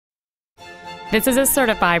This is a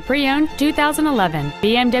certified pre-owned 2011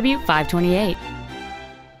 BMW 528.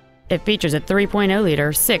 It features a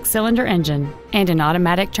 3.0-liter six-cylinder engine and an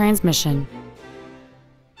automatic transmission.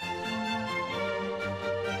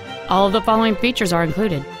 All of the following features are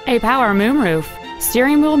included: a power moonroof,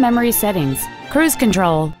 steering wheel memory settings, cruise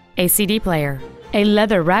control, a CD player, a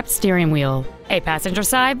leather-wrapped steering wheel, a passenger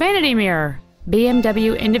side vanity mirror,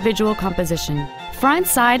 BMW individual composition, front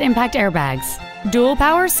side impact airbags, dual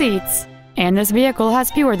power seats, and this vehicle has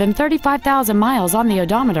fewer than 35,000 miles on the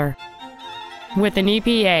odometer. With an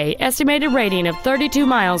EPA estimated rating of 32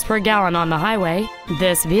 miles per gallon on the highway,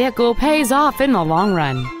 this vehicle pays off in the long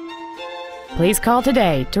run. Please call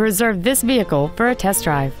today to reserve this vehicle for a test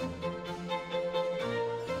drive.